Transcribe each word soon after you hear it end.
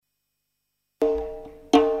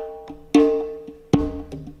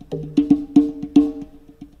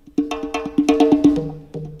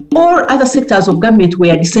other sectors of government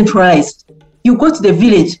were decentralized. You go to the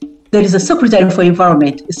village, there is a secretary for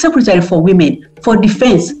environment, a secretary for women, for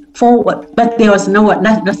defense, but there was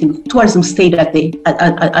nothing. Tourism stayed up there.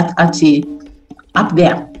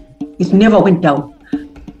 It never went down.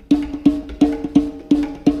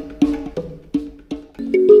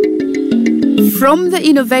 From the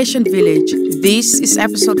Innovation Village, this is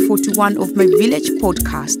episode 41 of my Village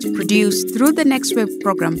podcast, produced through the Next Wave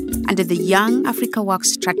program under the Young Africa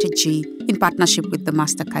Works strategy in partnership with the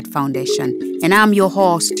Mastercard Foundation. And I'm your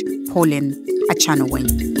host, Pauline Achanowen.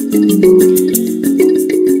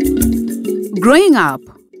 Growing up,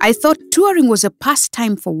 I thought touring was a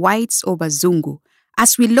pastime for whites or Bazungu,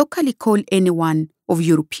 as we locally call anyone of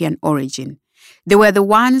European origin. They were the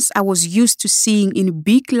ones I was used to seeing in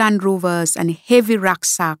big Land Rovers and heavy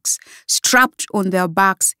rucksacks strapped on their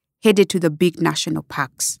backs headed to the big national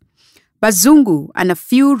parks. Bazungu and a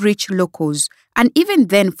few rich locals, and even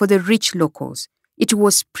then for the rich locals, it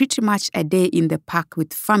was pretty much a day in the park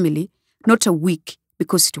with family, not a week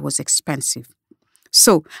because it was expensive.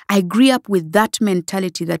 So I grew up with that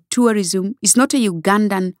mentality that tourism is not a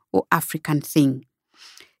Ugandan or African thing.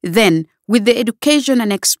 Then, with the education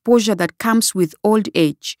and exposure that comes with old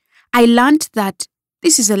age, I learned that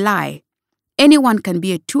this is a lie. Anyone can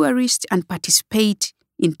be a tourist and participate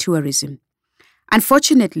in tourism.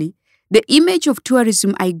 Unfortunately, the image of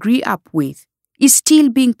tourism I grew up with is still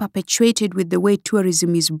being perpetuated with the way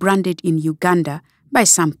tourism is branded in Uganda by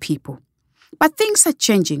some people. But things are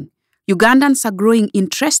changing. Ugandans are growing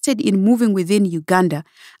interested in moving within Uganda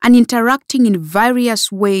and interacting in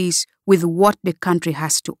various ways with what the country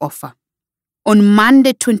has to offer. On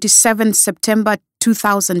Monday, 27 September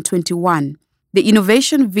 2021, the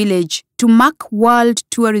Innovation Village, to mark World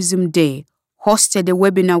Tourism Day, hosted a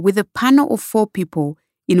webinar with a panel of 4 people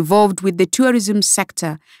involved with the tourism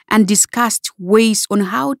sector and discussed ways on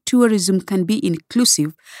how tourism can be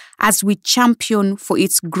inclusive as we champion for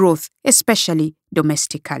its growth, especially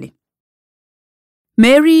domestically.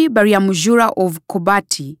 Mary Bariamujura of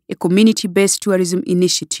Kobati, a community-based tourism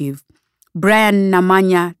initiative, Brian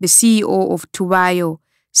Namanya, the CEO of Tubayo,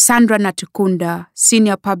 Sandra Natukunda,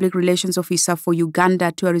 Senior Public Relations Officer for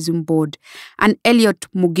Uganda Tourism Board, and Elliot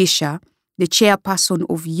Mugisha, the chairperson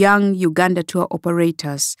of Young Uganda Tour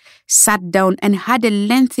Operators, sat down and had a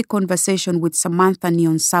lengthy conversation with Samantha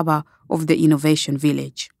Nyonsaba of the Innovation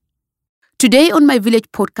Village. Today on my Village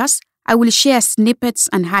podcast, I will share snippets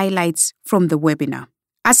and highlights from the webinar.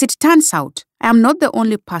 As it turns out, I am not the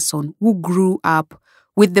only person who grew up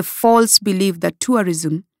with the false belief that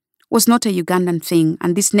tourism was not a Ugandan thing,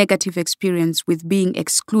 and this negative experience with being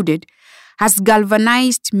excluded has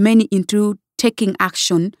galvanized many into taking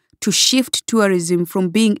action to shift tourism from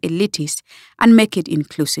being elitist and make it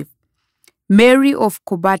inclusive. Mary of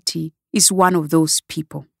Kobati is one of those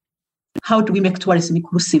people. How do we make tourism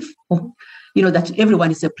inclusive? That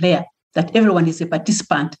everyone is a player, that everyone is a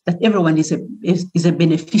participant, that everyone is a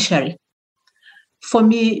beneficiary. For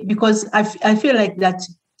me, because I feel like that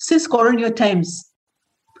since colonial times,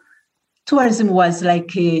 tourism was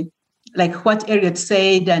like what Elliot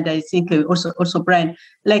said, and I think also Brian,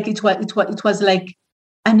 like it was like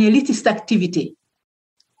an elitist activity.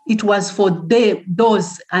 It was for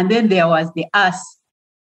those, and then there was the us.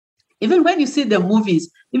 Even when you see the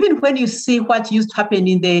movies, even when you see what used to happen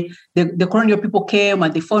in the colonial people came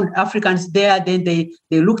and they found Africans there, then they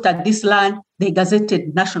looked at this land, they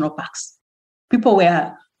gazetted national parks. People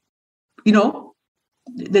were,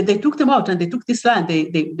 they took them out and they took this land,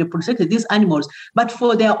 they protected these animals, but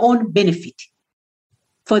for their own benefit.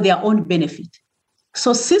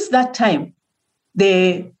 So since that time,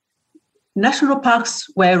 the national parks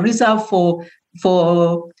were reserved for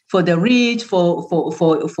the rich,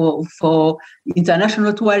 for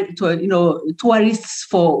international tourists,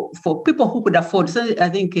 for people who could afford. So I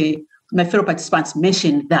think my fellow participants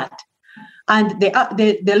mentioned that, and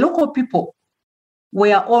the local people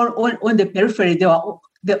were all on the periphery.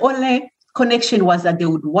 The only connection was that they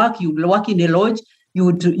would work. You would work in a lodge. You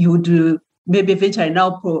would maybe eventually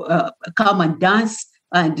now come and dance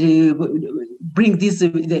and bring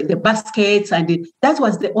the baskets, and that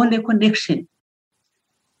was the only connection.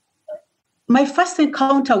 My first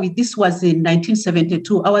encounter with this was in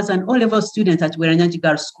 1972. I was an O-level student at Weranyanji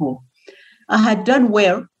Girls School. I had done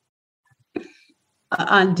well,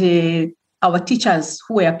 and our teachers,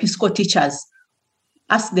 who were Peace Corps teachers,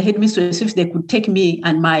 asked the headmistress if they could take me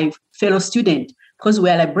and my fellow student, because we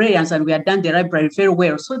are librarians and we had done the library very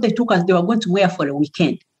well. So they took us. They were going to Ware for a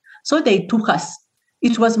weekend. So they took us.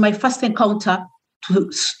 It was my first encounter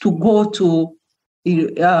to go to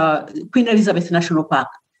Queen Elizabeth National Park.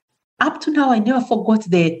 Up to now, I never forgot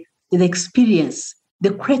the experience.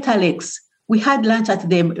 the crater lakes. We had lunch at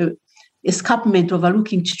the escarpment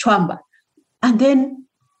overlooking Chichwamba. And then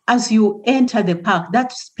as you enter the park,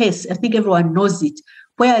 that space, I think everyone knows it,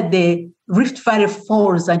 where the Rift Valley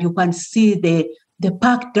falls and you can see the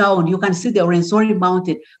park down, you can see the Rwenzori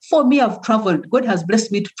Mountain. For me, I've traveled. God has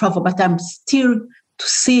blessed me to travel, but I'm still to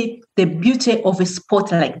see the beauty of a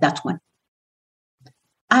spot like that one.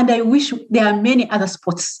 And I wish there are many other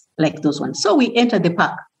spots like those ones. So we entered the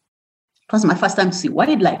park. It was my first time to see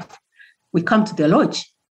wildlife. We come to the lodge.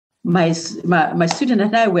 My student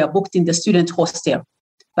and I were booked in the student hostel,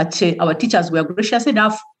 but our teachers were gracious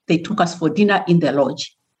enough. They took us for dinner in the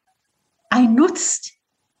lodge. I noticed,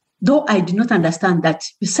 though I did not understand, that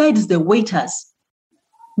besides the waiters,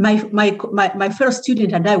 my fellow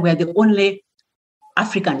student and I were the only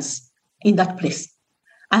Africans in that place.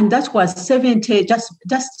 And that was 70, just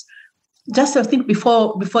I think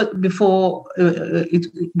before the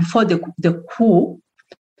coup,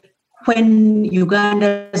 when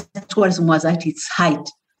Uganda's tourism was at its height,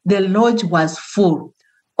 the lodge was full.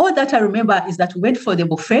 All that I remember is that we went for the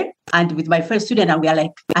buffet, and with my first student, and we are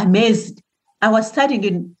like amazed. I was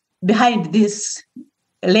standing behind this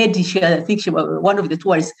lady. I think she was one of the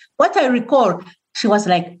tourists. What I recall, she was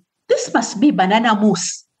like, "This must be banana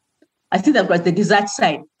mousse." I think that was the dessert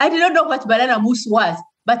side. I did not know what banana mousse was,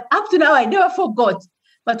 but up to now, I never forgot.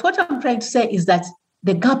 But what I'm trying to say is that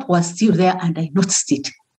the gap was still there, and I noticed it.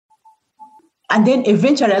 And then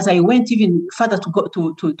eventually, as I went even further to go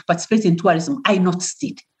to participate in tourism, I noticed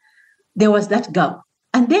it. There was that gap.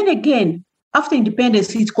 And then again, after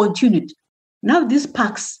independence, it continued. Now these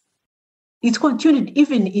parks, it continued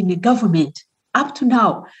even in the government up to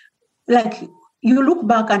now. Like you look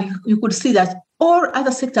back and you could see that all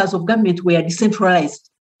other sectors of government were decentralized.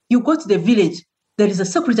 You go to the village, there is a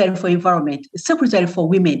secretary for environment, a secretary for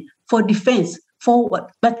women, for defense, for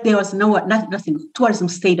what? But there was nothing. Tourism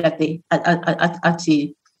stayed up there.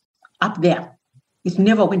 It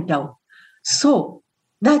never went down. So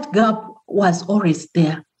that gap was always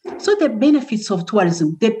there. So the benefits of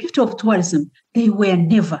tourism, the beauty of tourism, they were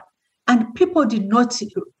never. And people did not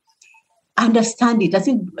understand it. I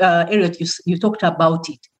think, Elliot, you talked about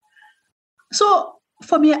it. So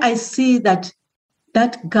for me, I see that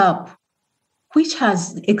gap, which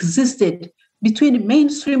has existed between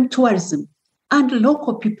mainstream tourism and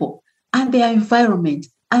local people and their environment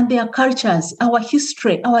and their cultures, our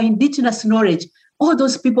history, our indigenous knowledge, all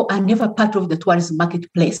those people are never part of the tourism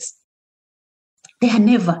marketplace. They are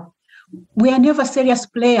never. We are never serious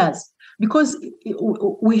players because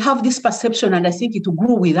we have this perception, and I think it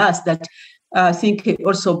grew with us, that I think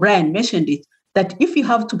also Brian mentioned it, that if you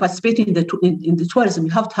have to participate in the tourism,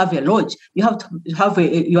 you have to have a lodge, you have to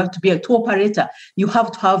be a tour operator, you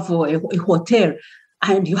have to have a hotel,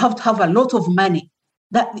 and you have to have a lot of money.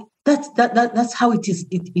 That's how it is.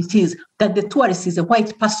 It is that the tourist is a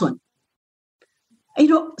white person.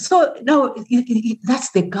 So now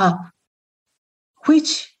that's the gap,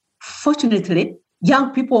 which fortunately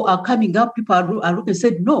young people are coming up. People are looking and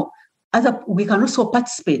said, no, we can also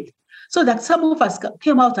participate. So that some of us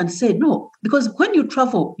came out and said no, because when you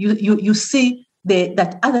travel, you see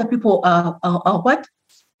that other people are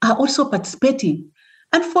also participating.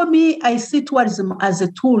 And for me, I see tourism as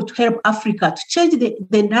a tool to help Africa to change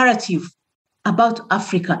the narrative about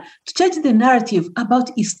Africa, to change the narrative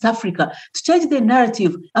about East Africa, to change the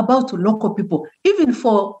narrative about local people, even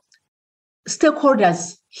for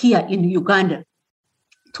stakeholders here in Uganda,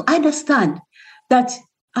 to understand that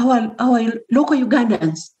our local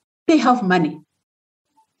Ugandans, they have money.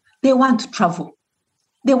 They want to travel.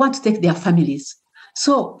 They want to take their families.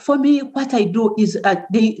 So for me, what I do is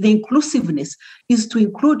the inclusiveness is to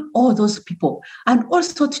include all those people and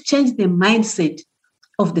also to change the mindset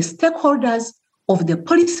of the stakeholders, of the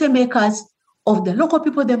policymakers, of the local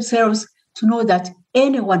people themselves, to know that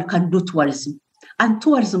anyone can do tourism. And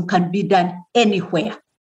tourism can be done anywhere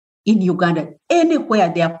in Uganda. Anywhere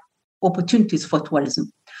there are opportunities for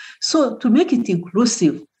tourism. So to make it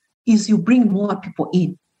inclusive is you bring more people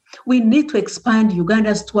in. We need to expand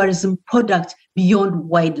Uganda's tourism product beyond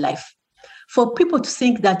wildlife. For people to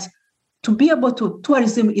think that to be able to,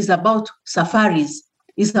 tourism is about safaris,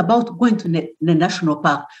 is about going to the national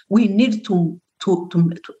park, we need to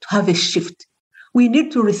have a shift. We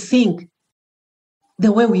need to rethink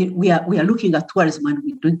the way we are looking at tourism and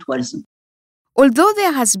we're doing tourism. Although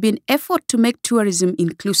there has been effort to make tourism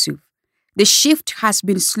inclusive, the shift has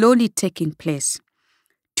been slowly taking place.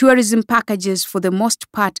 Tourism packages, for the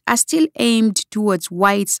most part, are still aimed towards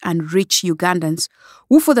whites and rich Ugandans,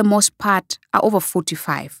 who for the most part are over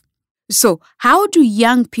 45. So, how do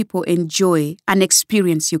young people enjoy and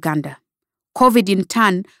experience Uganda? COVID, in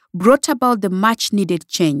turn, brought about the much-needed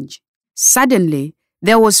change. Suddenly,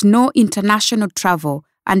 there was no international travel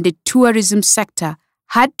and the tourism sector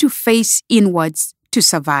had to face inwards to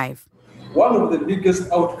survive. One of the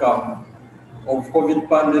biggest outcomes of COVID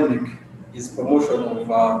pandemic is promotion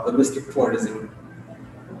of domestic tourism.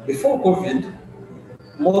 Before COVID,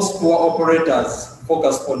 most tour operators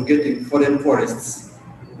focused on getting foreign tourists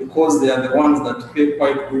because they are the ones that pay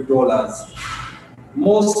quite good dollars.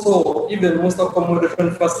 Most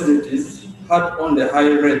accommodation facilities had only high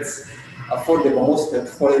rates affordable mostly to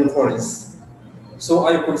foreign tourists. So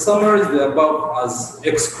I could summarize the above as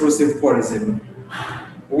exclusive tourism.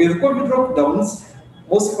 With COVID lockdowns,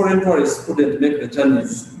 most foreign tourists couldn't make the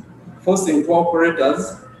journeys, forcing tour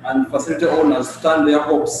operators and facility owners to turn their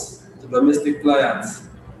hopes to domestic clients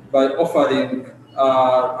by offering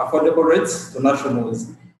affordable rates to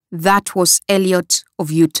nationals. That was Elliot of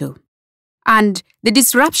Yuto. And the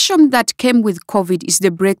disruption that came with COVID is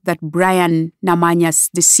the break that Brian Namanyas,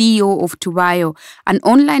 the CEO of Tuvayo, an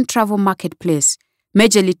online travel marketplace,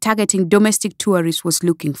 majorly targeting domestic tourists, was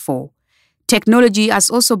looking for. Technology has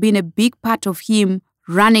also been a big part of him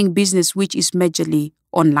running business which is majorly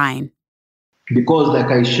online. Because like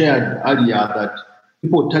I shared earlier that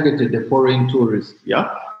people targeted the foreign tourists,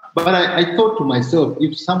 yeah? But I thought to myself,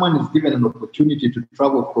 if someone is given an opportunity to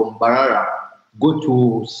travel from Barara, go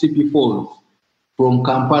to CP Falls, from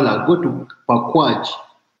Kampala, go to Pakwach,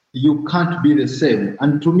 you can't be the same.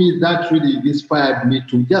 And to me, that really inspired me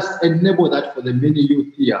to just enable that for the many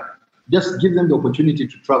youth here. Just give them the opportunity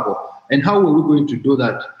to travel. And how are we going to do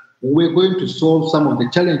that? We're going to solve some of the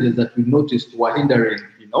challenges that we noticed were hindering,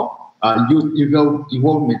 youth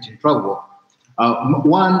involvement in travel.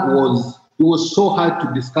 One was, it was so hard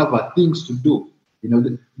to discover things to do.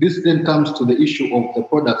 This then comes to the issue of the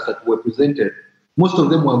products that were presented. Most of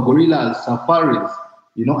them were gorillas, safaris,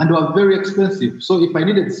 and they were very expensive. So if I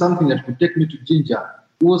needed something that could take me to Jinja,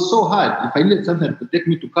 it was so hard. If I needed something that could take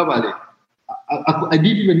me to Kabale, I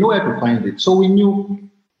didn't even know where to find it. So we knew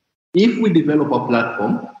if we develop a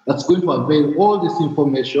platform that's going to avail all this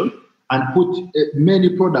information and put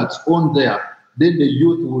many products on there, then the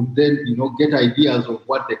youth will then, get ideas of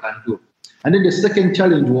what they can do. And then the second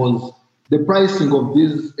challenge was the pricing of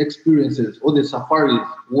these experiences or the safaris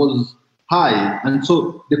was high, and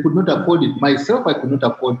so they could not afford it. Myself, I could not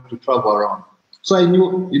afford to travel around. So I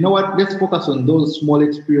knew, let's focus on those small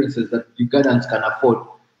experiences that Ugandans can afford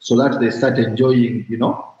so that they start enjoying,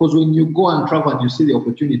 because when you go and travel and you see the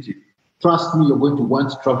opportunity, trust me, you're going to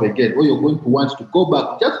want to travel again, or you're going to want to go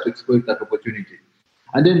back just to exploit that opportunity.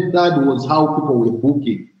 And then third was how people were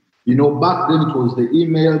booking. Back then it was the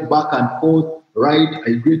email, back and forth, right?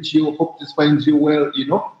 I greet you, hope this finds you well,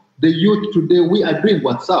 The youth today, we are doing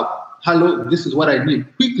WhatsApp. Hello, this is what I need.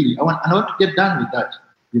 Quickly, I want to get done with that,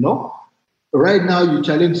 Right now, you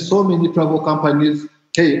challenge so many travel companies,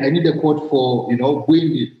 hey, I need a quote for,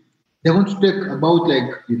 Bwindi. They want to take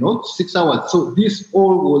about 6 hours. So this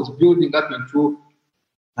all was building up into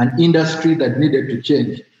an industry that needed to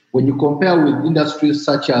change. When you compare with industries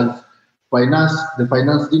such as finance, the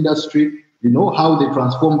finance industry, how they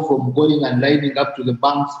transformed from going and lining up to the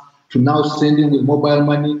banks to now sending with mobile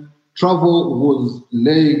money. Travel was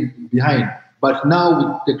laying behind, but now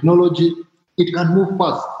with technology, it can move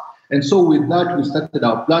fast. And so with that, we started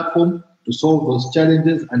our platform to solve those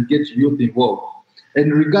challenges and get youth involved.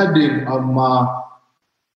 And regarding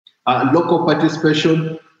local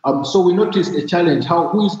participation, so we noticed a challenge,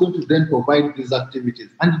 who is going to then provide these activities?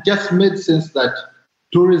 And it just made sense that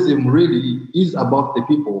tourism really is about the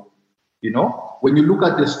people. When you look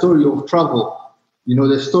at the story of travel,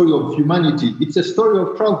 the story of humanity, it's a story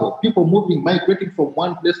of travel, people moving, migrating from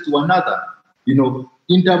one place to another,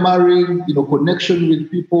 intermarrying, connection with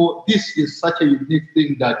people. This is such a unique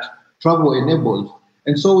thing that travel enables.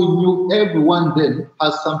 And so we knew everyone then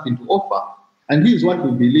has something to offer. And this is what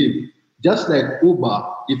we believe. Just like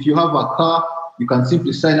Uber, if you have a car, you can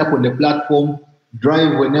simply sign up on the platform,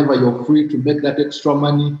 drive whenever you're free to make that extra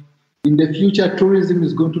money. In the future, tourism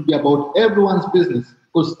is going to be about everyone's business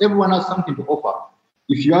because everyone has something to offer.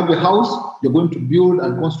 If you have a house, you're going to build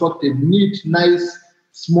and construct a neat, nice,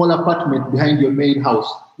 small apartment behind your main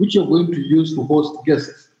house, which you're going to use to host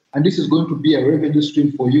guests. And this is going to be a revenue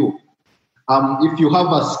stream for you. If you have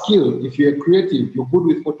a skill, if you're creative, you're good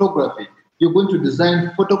with photography, you're going to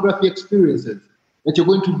design photography experiences that you're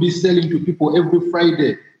going to be selling to people every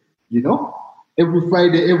Friday, every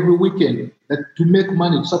Friday, every weekend, to make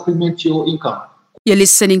money, to supplement your income. You're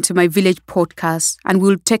listening to My Village podcast, and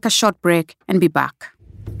we'll take a short break and be back.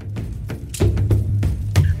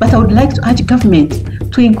 But I would like to urge government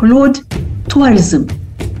to include tourism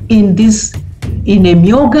in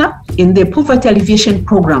Myoga, in the poverty alleviation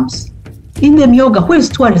programs. In the Myoga, where is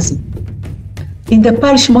tourism? In the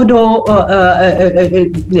parish model,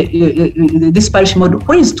 this parish model,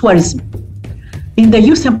 where is tourism? In the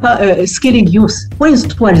youth skilling youth, where is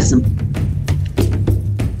tourism?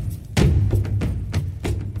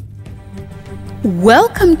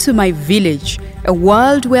 Welcome to my village, a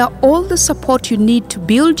world where all the support you need to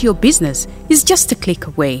build your business is just a click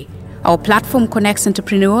away. Our platform connects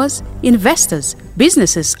entrepreneurs, investors,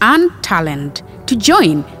 businesses, and talent. To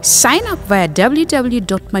join, sign up via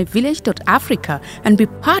www.myvillage.africa and be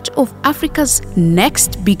part of Africa's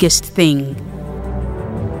next biggest thing.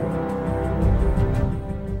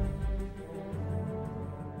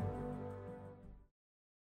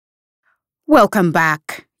 Welcome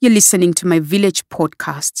back. You're listening to My Village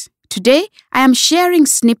podcast. Today, I am sharing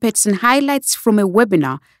snippets and highlights from a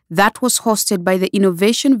webinar that was hosted by the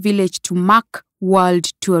Innovation Village to mark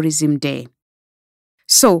World Tourism Day.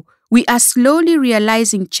 So, we are slowly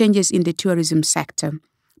realizing changes in the tourism sector.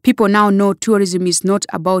 People now know tourism is not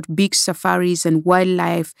about big safaris and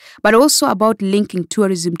wildlife, but also about linking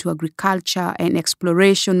tourism to agriculture and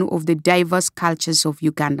exploration of the diverse cultures of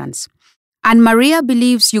Ugandans. And Maria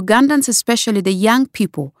believes Ugandans, especially the young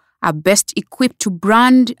people, are best equipped to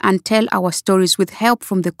brand and tell our stories with help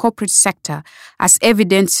from the corporate sector, as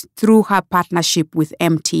evidenced through her partnership with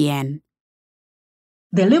MTN.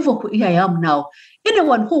 The level where I am now,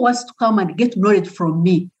 anyone who wants to come and get knowledge from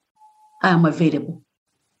me, I am available.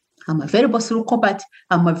 I'm available through Kobat.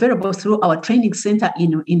 I'm available through our training center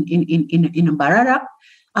in Mbarara.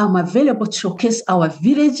 I'm available to showcase our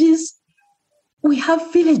villages. We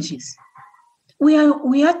have villages. We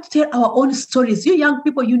have to tell our own stories. You young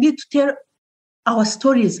people, you need to tell our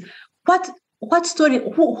stories. What story?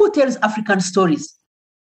 Who tells African stories?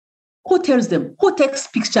 Who tells them? Who takes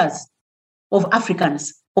pictures of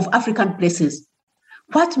Africans, of African places?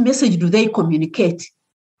 What message do they communicate?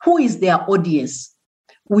 Who is their audience?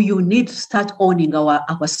 You need to start owning our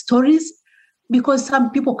stories, because some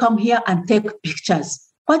people come here and take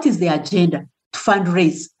pictures. What is their agenda? To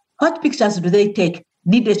fundraise. What pictures do they take?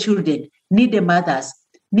 Need the children, need the mothers,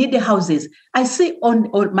 need the houses. I see on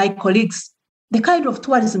my colleagues, the kind of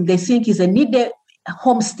tourism they think is a needed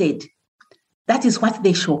homestead. That is what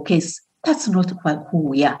they showcase. That's not who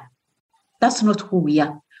we are. That's not who we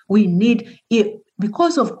are. We need,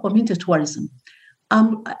 because of community tourism,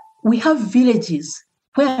 we have villages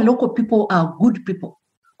where local people are good people,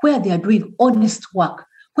 where they are doing honest work,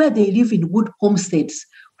 where they live in good homesteads,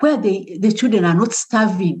 where the children are not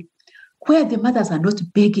starving, where the mothers are not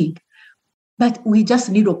begging, but we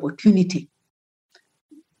just need opportunity.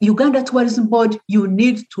 Uganda Tourism Board, you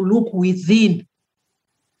need to look within.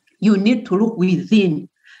 You need to look within.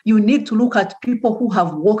 You need to look at people who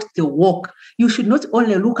have walked the walk. You should not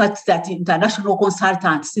only look at that international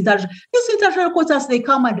consultants. These international consultants, they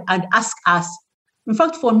come and ask us. In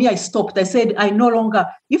fact, for me, I stopped. I said, I no longer,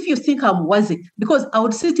 if you think I'm worthy, because I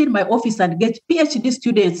would sit in my office and get PhD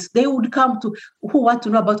students. They would come to, who want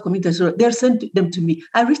to know about community. So they'll send them to me.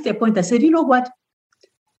 I reached a point, I said, you know what?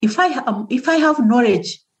 If I have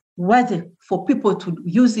knowledge worthy for people to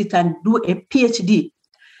use it and do a PhD,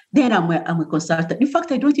 then I'm a consultant. In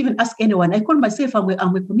fact, I don't even ask anyone. I call myself, I'm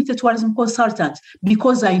a community tourism consultant,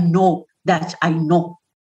 because I know that I know.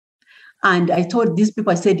 And I told these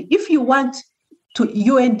people, I said, if you want to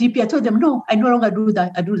UNDP, I told them, no, I no longer do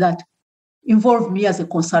that. I do that. Involve me as a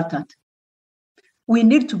consultant. We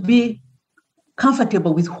need to be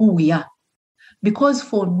comfortable with who we are. Because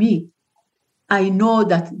for me, I know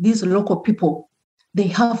that these local people, they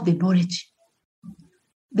have the knowledge.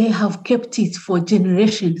 They have kept it for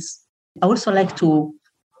generations. I also like to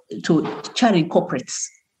challenge corporates.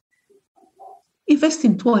 Invest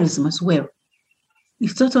in tourism as well.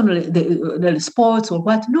 It's not only the sports or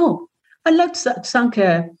what, no. I'd like to thank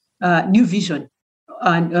New Vision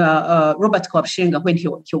and Robert Kwabshenga when he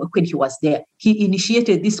was there. He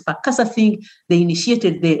initiated this Pakasa thing. They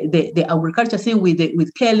initiated the agriculture thing with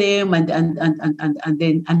KLM and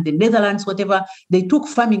the Netherlands, whatever. They took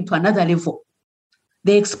farming to another level.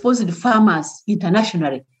 They exposed farmers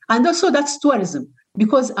internationally, and also that's tourism.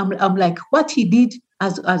 Because I'm like, what he did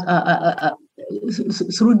as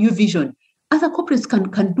through New Vision, other corporates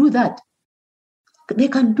can do that. They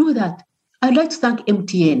can do that. I'd like to thank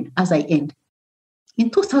MTN as I end. In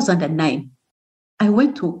 2009, I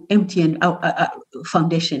went to MTN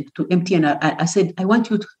Foundation, to MTN. I said, I want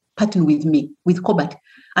you to partner with me, with Kobat,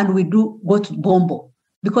 and we go to Bombo,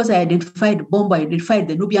 because I identified Bombo, I identified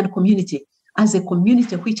the Nubian community as a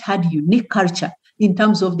community which had unique culture in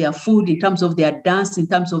terms of their food, in terms of their dance, in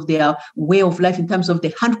terms of their way of life, in terms of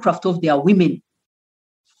the handcraft of their women.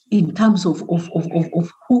 in terms of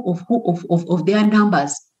their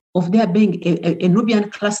numbers, of there being a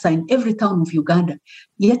Nubian cluster in every town of Uganda,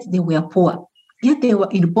 yet they were poor. Yet they were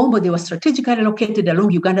in Bombo, they were strategically located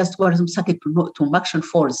along Uganda's tourism circuit to Makshan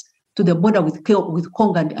Falls, to the border with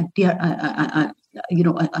Congo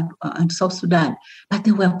and South Sudan. But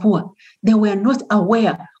they were poor. They were not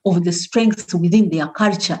aware of the strengths within their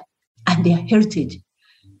culture and their heritage.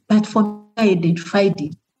 But for me, I identified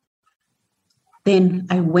it. Then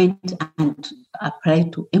I went and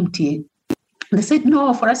applied to MTN. They said,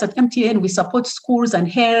 no, for us at MTN, we support schools and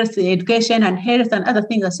health, education and health and other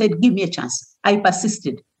things. I said, give me a chance. I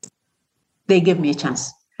persisted. They gave me a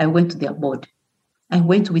chance. I went to their board. I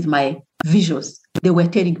went with my visuals. They were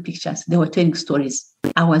telling pictures. They were telling stories.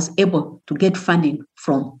 I was able to get funding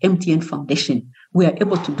from MTN Foundation. We were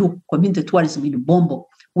able to do community tourism in Bombo.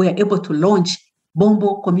 We were able to launch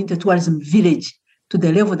Bombo Community Tourism Village to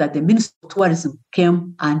the level that the Minister of Tourism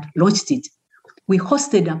came and launched it. We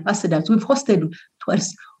hosted ambassadors. We've hosted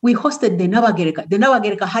tourists. We hosted the Nabagereka. The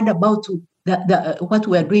Nabagereka had about what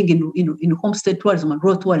we are doing in homestead tourism and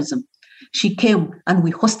rural tourism. She came and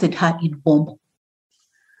we hosted her in Bombo.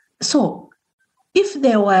 So if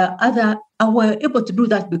there were I were able to do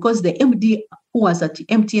that because the MD who was at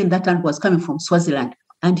MTN that time was coming from Swaziland.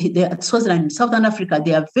 And at Swaziland in Southern Africa,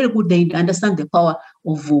 they are very good. They understand the power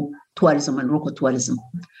of tourism and local tourism.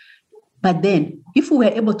 But then, if we were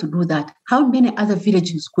able to do that, how many other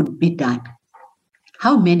villages could be done?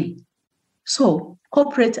 How many? So,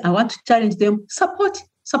 corporate, I want to challenge them,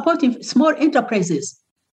 supporting small enterprises,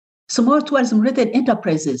 small tourism-related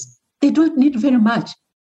enterprises. They don't need very much.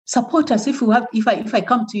 Support us if I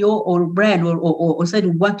come to you or Brian or said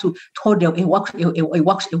we want to hold a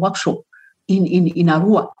workshop in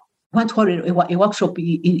Arua, want to hold a workshop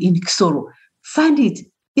in Kisoro. Fund it.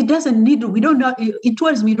 It doesn't need, we don't know, in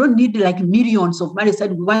tourism, you don't need like millions of money.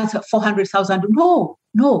 Said we want 400,000. No.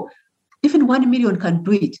 Even 1 million can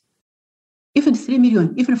do it. Even 3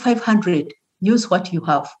 million, even 500. Use what you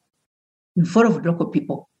have. Involve local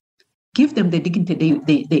people. Give them the dignity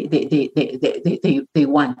they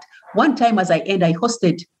want. One time as I end, I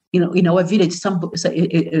hosted, in our village, some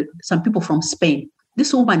people from Spain.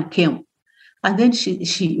 This woman came, and then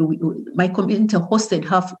my community hosted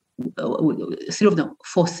her, 3 of them,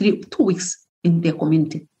 for 2 weeks in their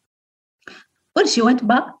community. When she went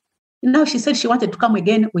back, now she said she wanted to come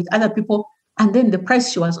again with other people, and then the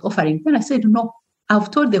price she was offering. Then I said, no,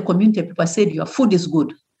 I've told the community people, I said, your food is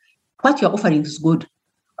good. What you're offering is good.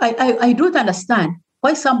 I don't understand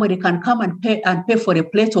why somebody can come and pay for a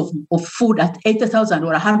plate of food at 80,000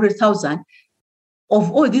 or 100,000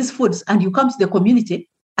 of all these foods, and you come to the community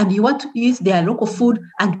and you want to eat their local food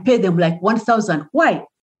and pay them like 1,000. Why?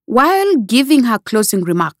 While giving her closing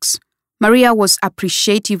remarks, Maria was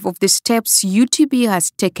appreciative of the steps UTB has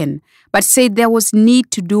taken, but said there was need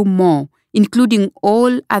to do more, including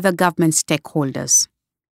all other government stakeholders.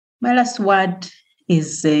 My last word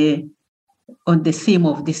is on the theme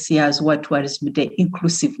of this year's World Tourism Day,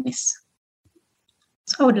 inclusiveness.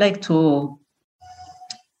 So I would like to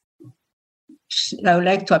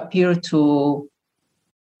appeal to,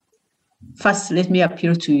 first let me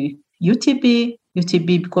appeal to UTB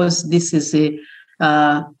because this is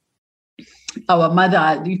our mother,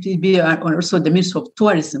 UTB, and also the Minister of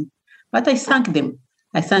Tourism. But I thank them.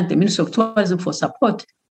 I thank the Minister of Tourism for support.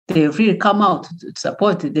 They really come out to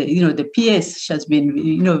support the PS. She has been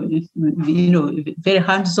very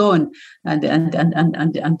hands-on and the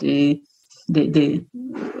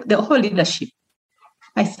whole leadership.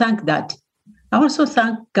 I thank that. I also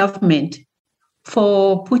thank government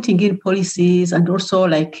for putting in policies and also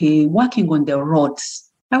working on the roads.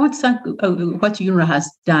 I want to thank what UNRWA has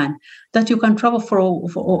done, that you can travel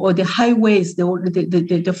for the highways.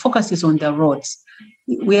 The focus is on the roads.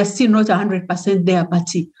 We are still not 100% there, but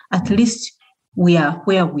at least we are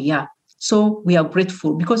where we are. So we are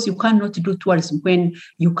grateful because you cannot do tourism when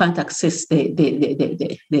you can't access the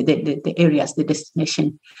areas, the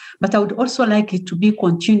destination. But I would also like it to be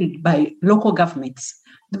continued by local governments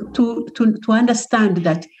to understand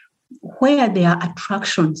that where there are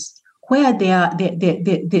attractions, where there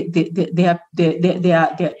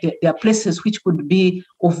are places which could be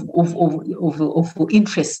of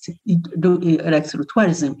interest, like through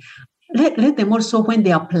tourism. Let them also, when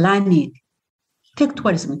they are planning, take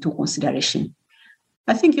tourism into consideration.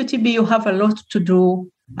 I think UTB, you have a lot to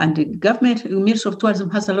do, and the government, the Ministry of Tourism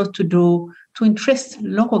has a lot to do to interest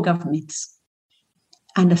local governments,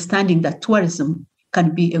 understanding that tourism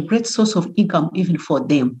can be a great source of income even for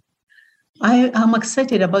them. I am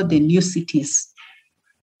excited about the new cities,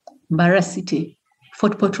 Barra City,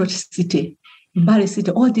 Fort Portrait City, Mbale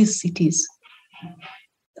City, all these cities.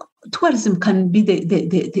 tourism can be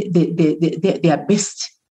their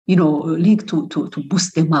best, link to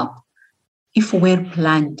boost them up if well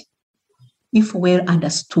planned, if well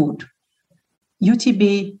understood.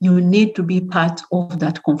 UTB, you need to be part of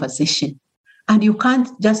that conversation. And you can't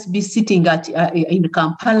just be sitting in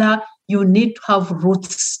Kampala. You need to have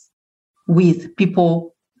roots with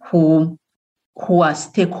people who are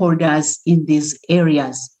stakeholders in these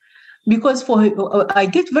areas. Because I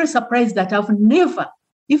get very surprised that I've never,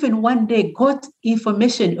 even one day, got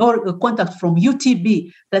information or a contact from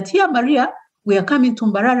UTB that here, Maria, we are coming to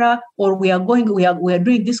Mbarara, or we are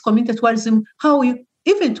doing this community tourism. How you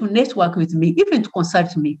even to network with me, even to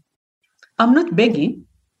consult me. I'm not begging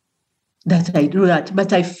that I do that,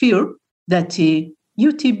 but I feel that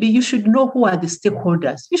UTB, you should know who are the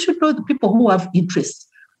stakeholders. You should know the people who have interests.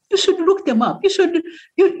 You should look them up. You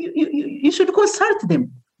should consult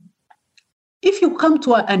them. If you come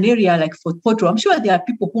to an area like Fort Portal, I'm sure there are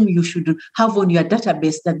people whom you should have on your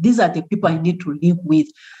database that these are the people I need to link with.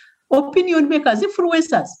 Opinion makers,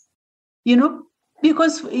 influencers,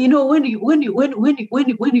 because when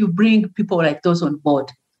you bring people like those on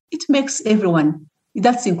board, it makes everyone.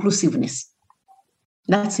 That's inclusiveness.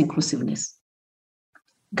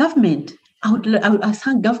 Government, I would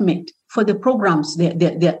thank government for the programs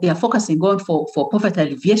they are focusing on for poverty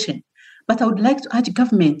alleviation, but I would like to urge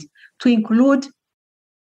government to include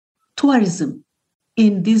tourism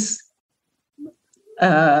in this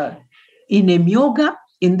in Emyoga,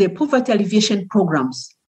 in the poverty alleviation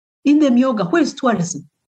programs. In the Emyoga, where is tourism?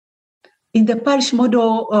 In the parish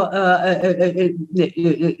model,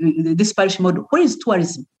 this parish model, where is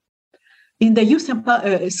tourism? In the youth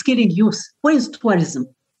skilling youth, where is tourism?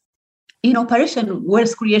 In Operation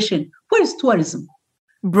Wealth Creation, where is tourism?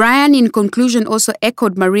 Brian, in conclusion, also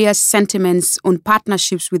echoed Maria's sentiments on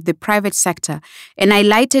partnerships with the private sector and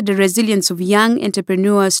highlighted the resilience of young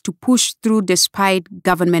entrepreneurs to push through despite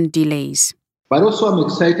government delays. But also I'm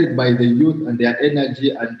excited by the youth and their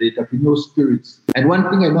energy and the entrepreneurial spirits. And one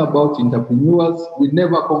thing I know about entrepreneurs, we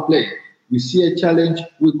never complain. We see a challenge,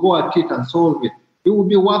 we go at it and solve it. It will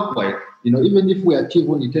be worthwhile, even if we achieve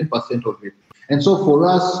only 10% of it. And so for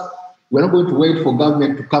us, we're not going to wait for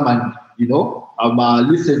government to come and,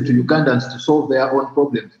 listen to Ugandans to solve their own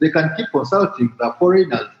problems. They can keep consulting the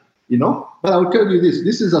foreigners, But I'll tell you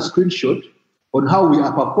this is a screenshot on how we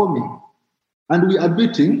are performing. And we are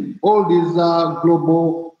beating all these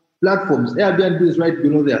global platforms. Airbnb is right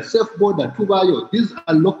below there. SafeBorder, Tuvayo. These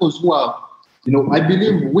are locals who are, I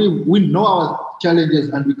believe we know our challenges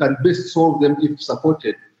and we can best solve them if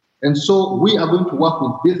supported. And so we are going to work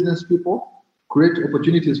with business people, create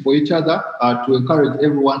opportunities for each other to encourage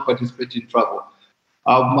everyone participating in travel.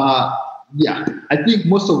 I think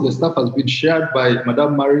most of the stuff has been shared by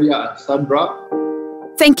Madame Maria and Sandra.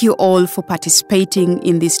 Thank you all for participating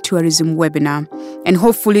in this tourism webinar. And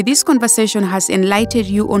hopefully this conversation has enlightened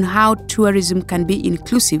you on how tourism can be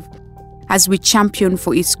inclusive as we champion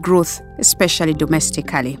for its growth, especially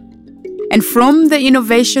domestically. And from the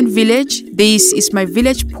Innovation Village, this is My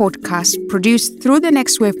Village podcast produced through the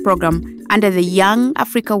Next Wave program under the Young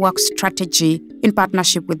Africa Works strategy in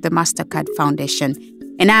partnership with the MasterCard Foundation.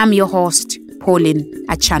 And I'm your host, Pauline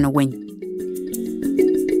Achanowin.